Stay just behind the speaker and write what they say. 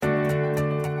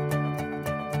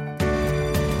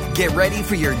Get ready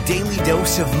for your daily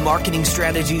dose of marketing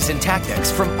strategies and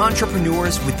tactics from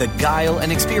entrepreneurs with the guile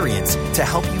and experience to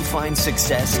help you find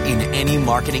success in any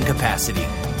marketing capacity.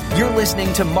 You're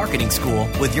listening to Marketing School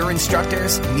with your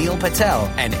instructors, Neil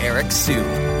Patel and Eric Sue.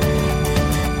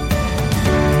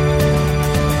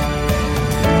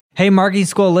 Hey, Marketing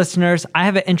School listeners, I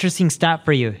have an interesting stat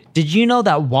for you. Did you know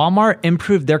that Walmart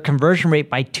improved their conversion rate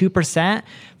by 2%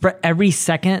 for every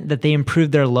second that they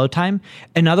improved their load time?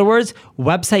 In other words,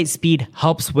 website speed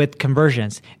helps with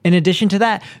conversions. In addition to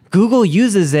that, Google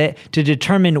uses it to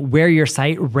determine where your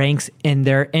site ranks in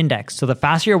their index. So the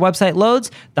faster your website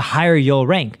loads, the higher you'll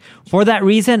rank. For that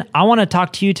reason, I want to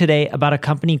talk to you today about a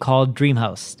company called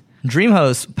DreamHost.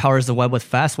 DreamHost powers the web with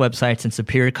fast websites and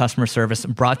superior customer service,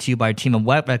 brought to you by a team of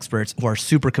web experts who are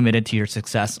super committed to your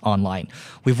success online.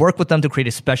 We've worked with them to create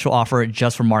a special offer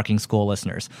just for Marketing School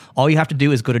listeners. All you have to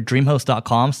do is go to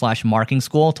dreamhost.com/marketing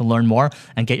school to learn more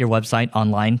and get your website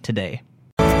online today.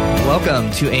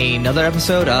 Welcome to another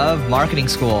episode of Marketing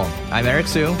School. I'm Eric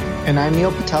Sue. And I'm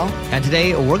Neil Patel. And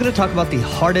today we're going to talk about the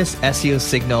hardest SEO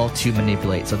signal to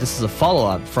manipulate. So this is a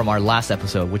follow-up from our last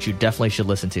episode, which you definitely should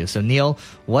listen to. So Neil,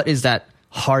 what is that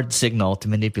hard signal to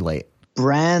manipulate?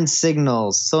 Brand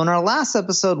signals. So in our last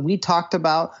episode, we talked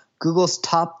about Google's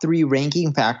top 3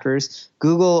 ranking factors. A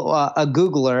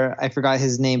Googler, I forgot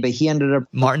his name, but he ended up...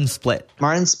 Martin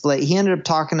Splitt. He ended up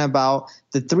talking about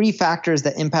the 3 factors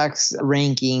that impacts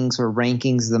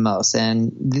rankings the most.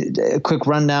 And a quick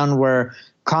rundown were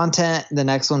content, the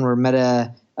next one were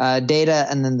meta data,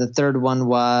 and then the third one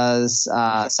was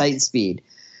site speed.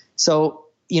 So,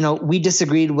 we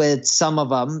disagreed with some of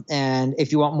them. And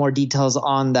if you want more details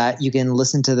on that, you can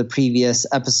listen to the previous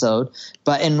episode.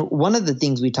 But one of the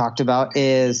things we talked about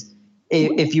is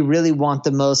if you really want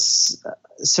the most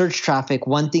search traffic,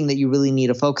 one thing that you really need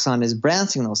to focus on is brand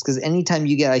signals. Because anytime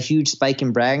you get a huge spike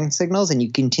in brand signals, and you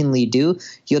continually do,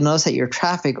 you'll notice that your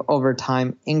traffic over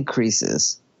time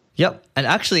increases. Yep. And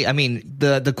actually,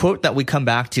 the quote that we come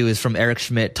back to is from Eric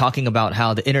Schmidt, talking about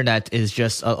how the internet is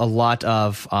just a lot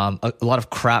of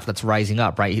crap that's rising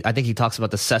up, right? I think he talks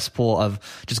about the cesspool of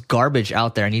just garbage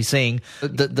out there. And he's saying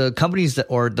the companies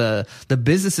or the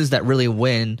businesses that really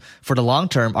win for the long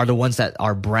term are the ones that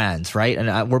are brands, right?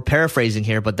 And we're paraphrasing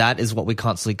here, but that is what we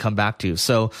constantly come back to.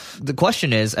 So the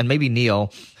question is, and maybe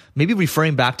Neil, maybe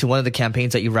referring back to one of the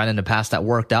campaigns that you ran in the past that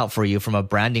worked out for you from a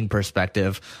branding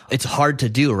perspective, it's hard to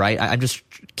do, right?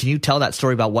 Can you tell that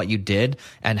story about what you did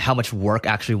and how much work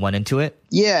actually went into it?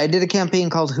 Yeah, I did a campaign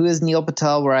called Who is Neil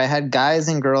Patel, where I had guys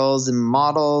and girls and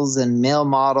models and male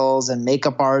models and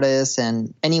makeup artists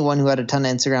and anyone who had a ton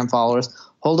of Instagram followers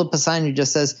hold up a sign that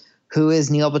just says, Who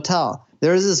is Neil Patel?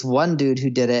 There was this one dude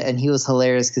who did it, and he was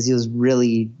hilarious because he was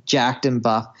really jacked and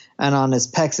buff. And on his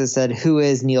pecs, it said, Who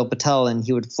is Neil Patel? And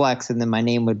he would flex, and then my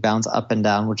name would bounce up and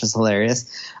down, which is hilarious.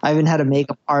 I even had a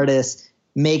makeup artist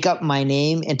make up my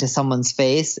name into someone's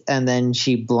face, and then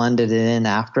she blended it in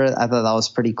after. I thought that was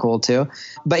pretty cool, too.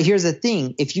 But here's the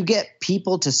thing. If you get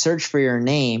people to search for your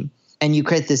name and you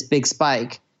create this big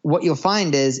spike, what you'll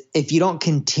find is if you don't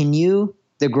continue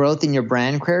the growth in your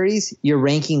brand queries, your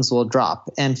rankings will drop.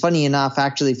 And funny enough,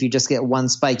 actually, if you just get one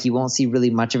spike, you won't see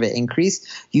really much of it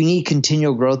increase. You need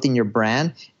continual growth in your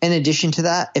brand. In addition to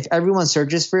that, if everyone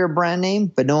searches for your brand name,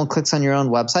 but no one clicks on your own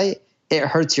website, it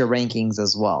hurts your rankings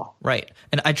as well. Right.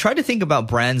 And I try to think about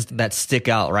brands that stick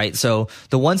out, right? So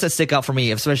the ones that stick out for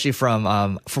me, especially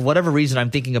from, for whatever reason, I'm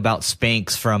thinking about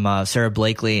Spanx from Sarah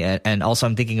Blakely, and also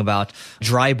I'm thinking about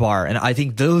Dry Bar. And I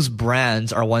think those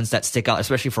brands are ones that stick out,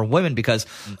 especially for women, because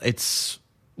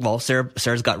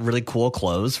Sarah's got really cool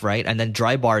clothes, right? And then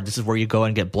Dry Bar, this is where you go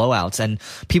and get blowouts, and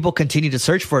people continue to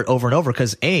search for it over and over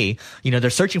because they're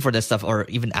searching for this stuff, or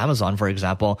even Amazon, for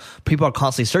example. People are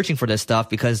constantly searching for this stuff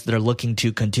because they're looking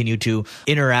to continue to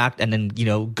interact and then,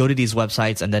 go to these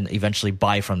websites and then eventually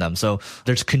buy from them. So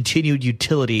there's continued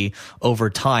utility over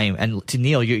time. And to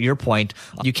Neil, your point,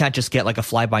 you can't just get like a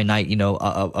fly by night,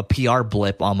 a PR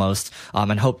blip almost,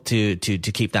 and hope to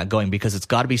keep that going, because it's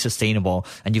got to be sustainable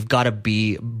and you've got to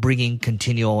be bringing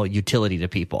continual utility to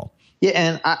people. Yeah,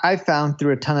 and I found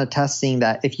through a ton of testing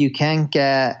that if you can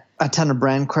get a ton of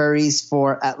brand queries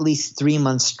for at least 3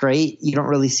 months straight, you don't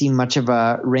really see much of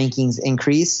a rankings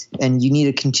increase. And you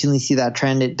need to continually see that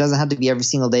trend. It doesn't have to be every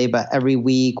single day, but every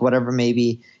week, whatever it may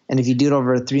be. And if you do it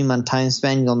over a 3-month time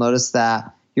span, you'll notice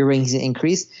that your rankings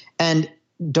increase. And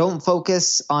don't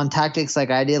focus on tactics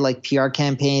like I did, like PR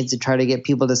campaigns to try to get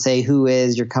people to say who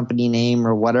is your company name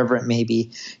or whatever it may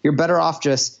be. You're better off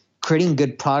just creating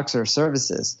good products or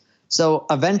services. So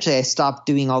eventually I stopped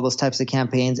doing all those types of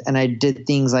campaigns and I did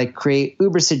things like create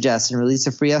Uber Suggest and release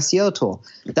a free SEO tool.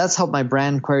 That's helped my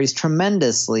brand queries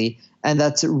tremendously. And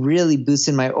that's really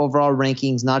boosted my overall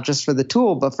rankings, not just for the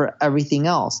tool, but for everything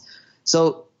else.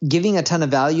 So giving a ton of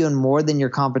value and more than your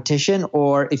competition,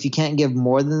 or if you can't give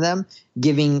more than them,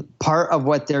 giving part of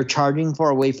what they're charging for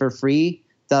away for free,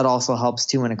 that also helps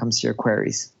too when it comes to your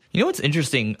queries. You know what's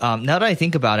interesting? Now that I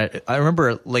think about it, I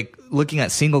remember like looking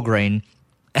at single grain.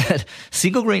 And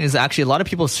single grain is actually, a lot of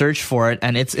people search for it,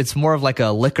 and it's more of like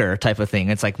a liquor type of thing.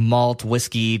 It's like malt,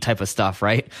 whiskey type of stuff,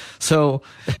 right? So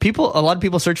a lot of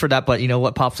people search for that, but you know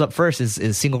what pops up first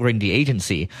is single grain the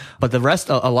agency. But the rest,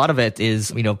 a lot of it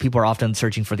is, you know, people are often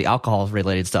searching for the alcohol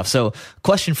related stuff. So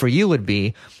question for you would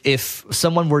be, if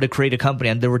someone were to create a company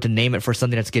and they were to name it for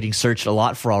something that's getting searched a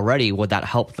lot for already, would that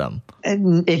help them?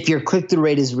 And if your click-through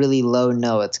rate is really low,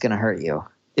 no, it's going to hurt you.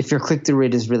 If your click-through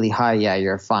rate is really high, yeah,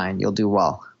 you're fine. You'll do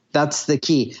well. That's the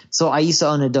key. So I used to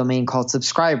own a domain called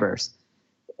Subscribers.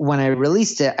 When I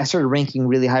released it, I started ranking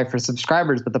really high for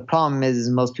subscribers. But the problem is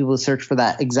most people who search for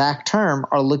that exact term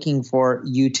are looking for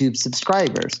YouTube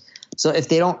subscribers. So if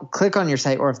they don't click on your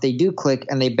site, or if they do click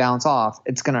and they bounce off,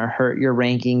 it's going to hurt your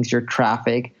rankings, your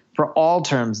traffic for all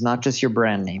terms, not just your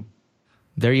brand name.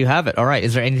 There you have it. All right.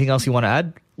 Is there anything else you want to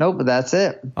add? Nope, that's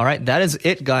it. All right, that is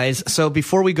it, guys. So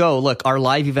before we go, look, our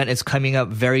live event is coming up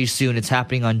very soon. It's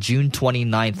happening on June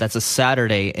 29th. That's a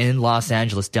Saturday in Los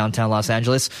Angeles, downtown Los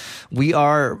Angeles. We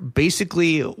are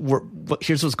basically,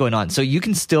 here's what's going on. So you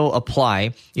can still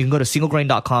apply. You can go to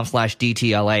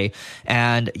singlegrain.com/DTLA,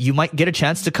 and you might get a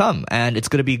chance to come. And it's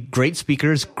going to be great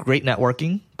speakers, great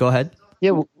networking. Go ahead.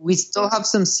 Yeah, we still have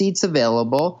some seats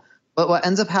available. But what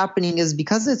ends up happening is,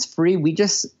 because it's free, we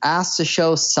just ask to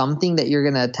show something that you're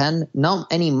going to attend, not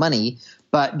any money,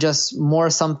 but just more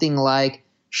something like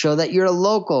show that you're a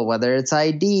local, whether it's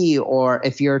ID, or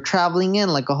if you're traveling in,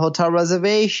 like a hotel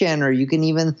reservation, or you can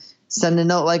even send a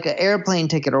note like an airplane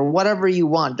ticket or whatever you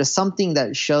want, just something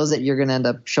that shows that you're going to end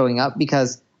up showing up.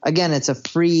 Because again, it's a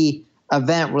free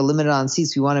event. We're limited on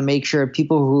seats. We want to make sure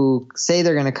people who say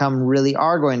they're going to come really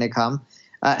are going to come.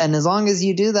 And as long as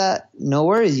you do that, no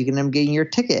worries, you can end up getting your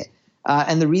ticket.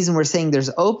 And the reason we're saying there's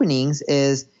openings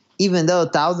is, even though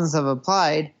thousands have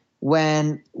applied,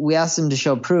 when we ask them to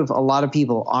show proof, a lot of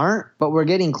people aren't, but we're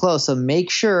getting close. So make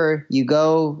sure you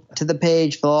go to the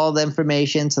page, fill all the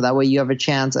information, so that way you have a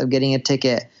chance of getting a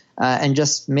ticket. And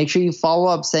just make sure you follow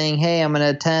up saying, hey, I'm going to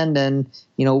attend, and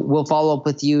we'll follow up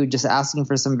with you, just asking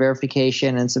for some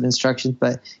verification and some instructions.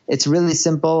 But it's really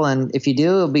simple, and if you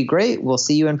do, it'll be great. We'll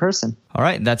see you in person. All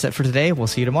right, that's it for today. We'll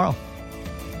see you tomorrow.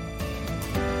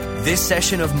 This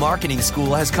session of Marketing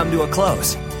School has come to a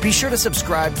close. Be sure to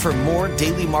subscribe for more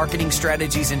daily marketing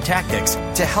strategies and tactics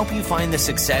to help you find the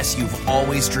success you've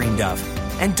always dreamed of.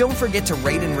 And don't forget to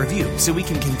rate and review so we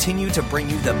can continue to bring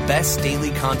you the best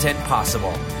daily content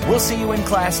possible. We'll see you in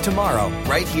class tomorrow,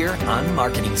 right here on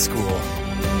Marketing School.